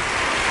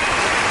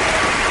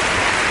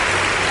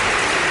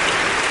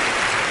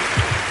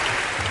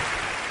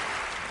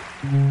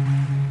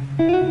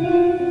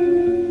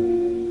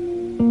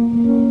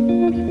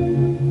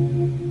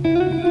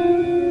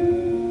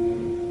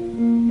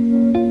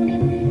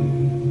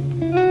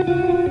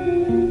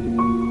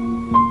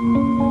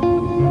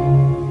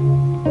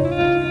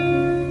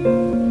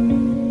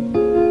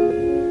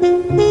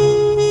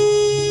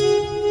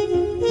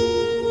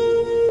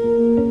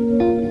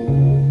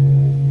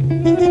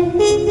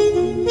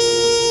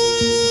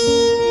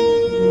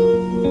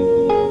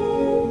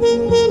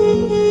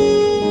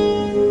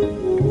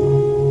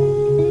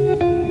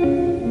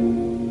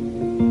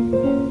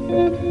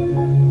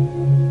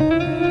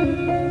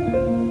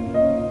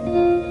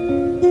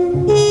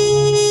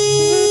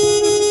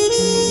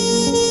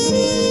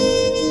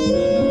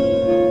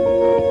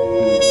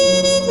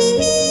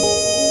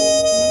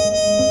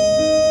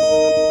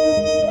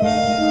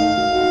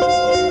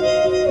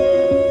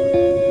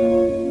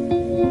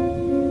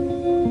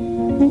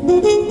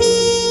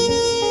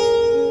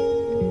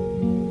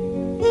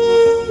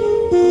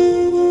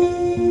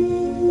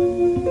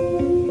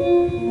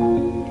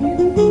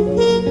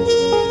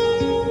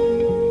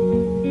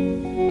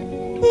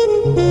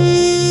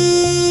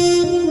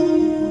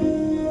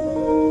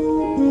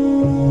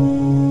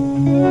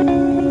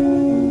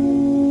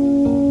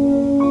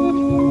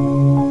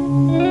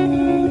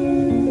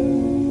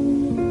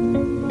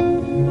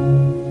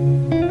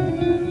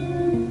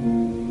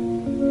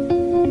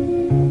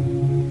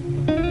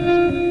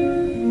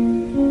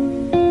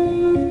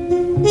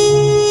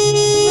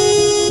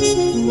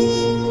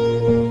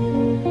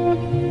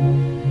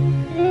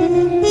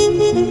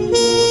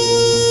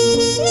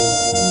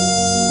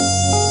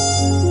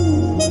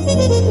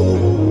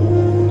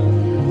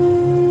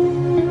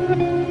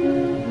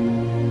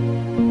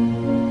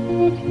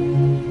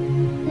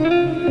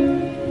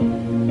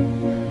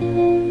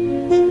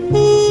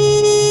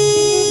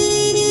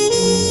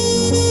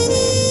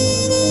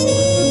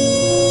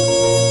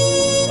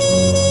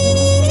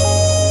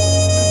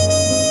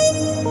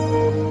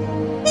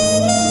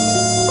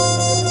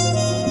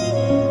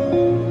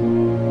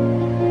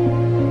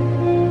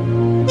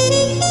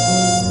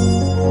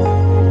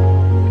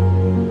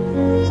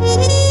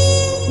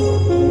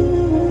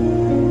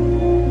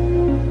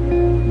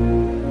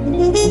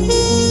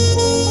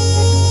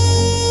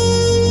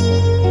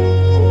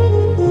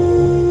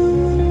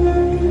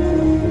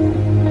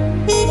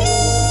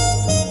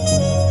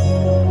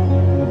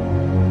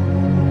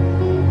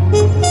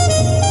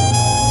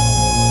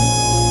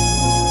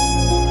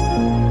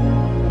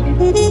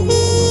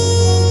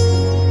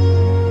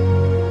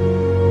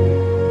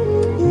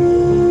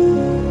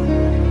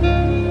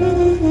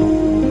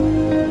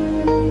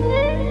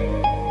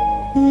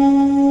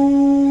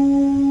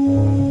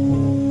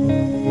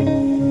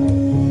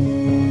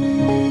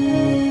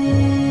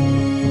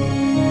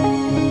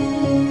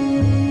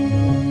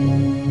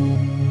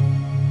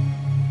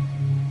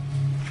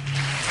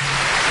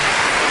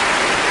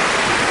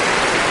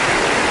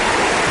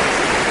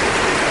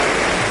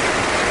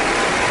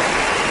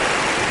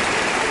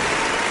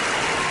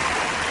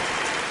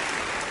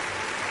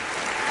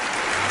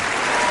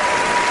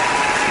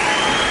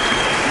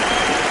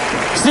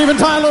 Steven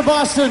Tyler,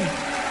 Boston.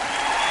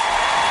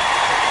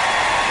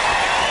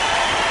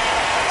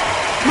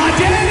 My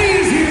daddy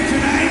is here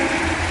tonight.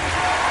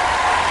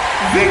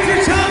 Victor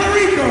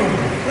Tallarico,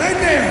 right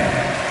there.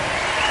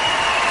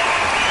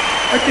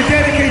 I'd like to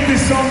dedicate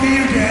this song to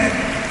you, Dad.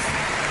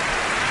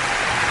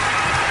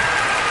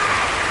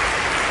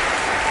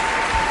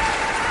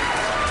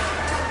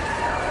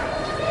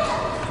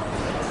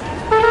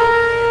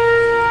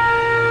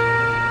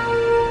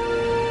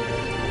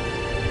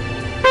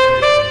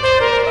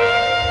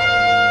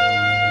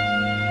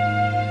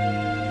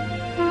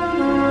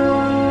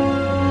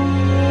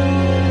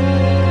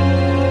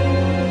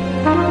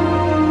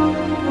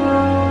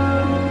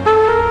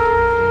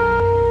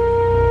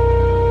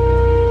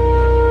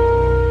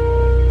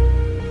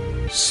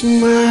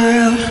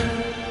 Smile,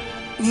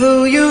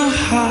 though your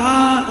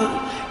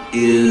heart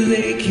is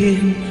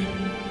aching.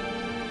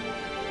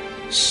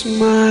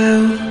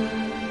 Smile,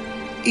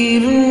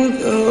 even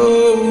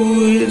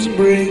though it's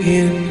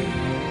breaking.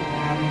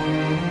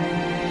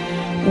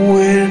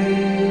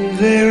 When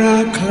there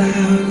are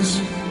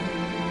clouds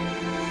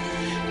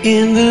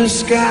in the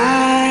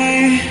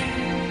sky,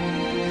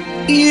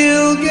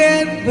 you'll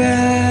get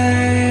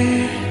by.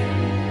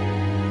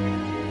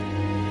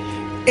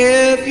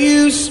 If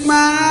you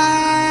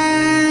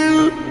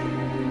smile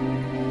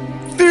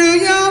through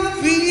your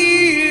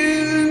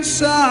fear and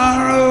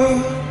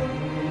sorrow,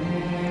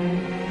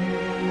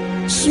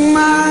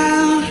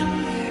 smile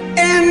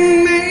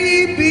and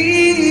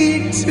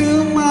maybe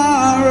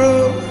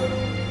tomorrow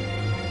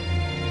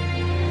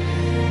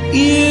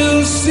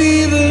you'll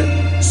see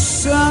the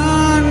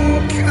sun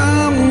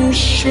come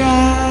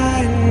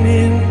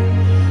shining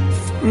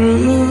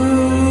through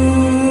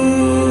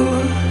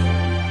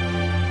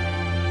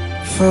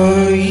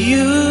for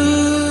you.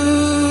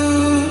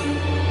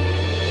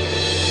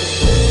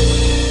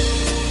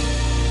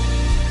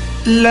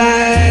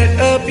 Light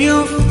up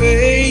your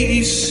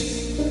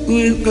face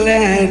with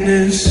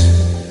gladness.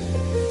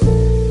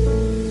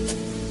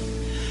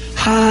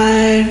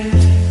 Hide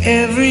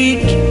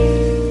every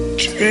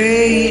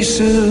trace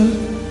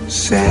of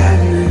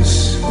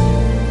sadness.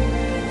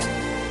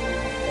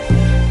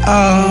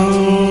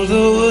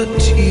 Although a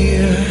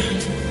tear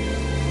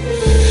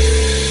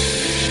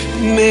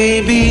may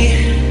be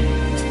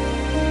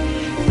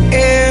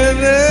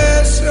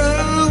ever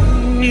so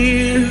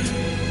near,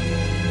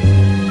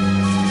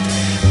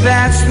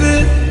 that's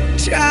the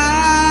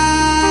time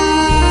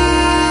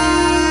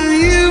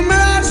you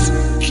must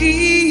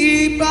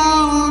keep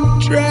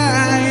on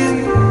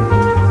trying.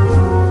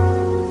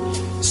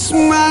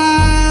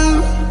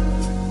 Smile,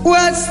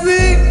 what's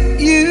the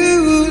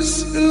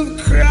use of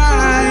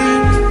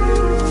crying?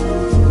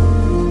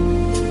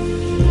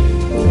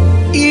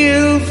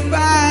 You'll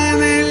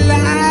find that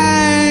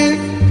life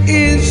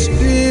is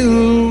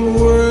still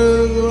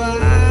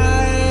worthwhile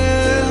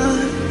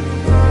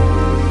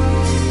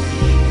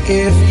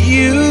if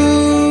you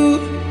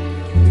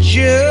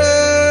just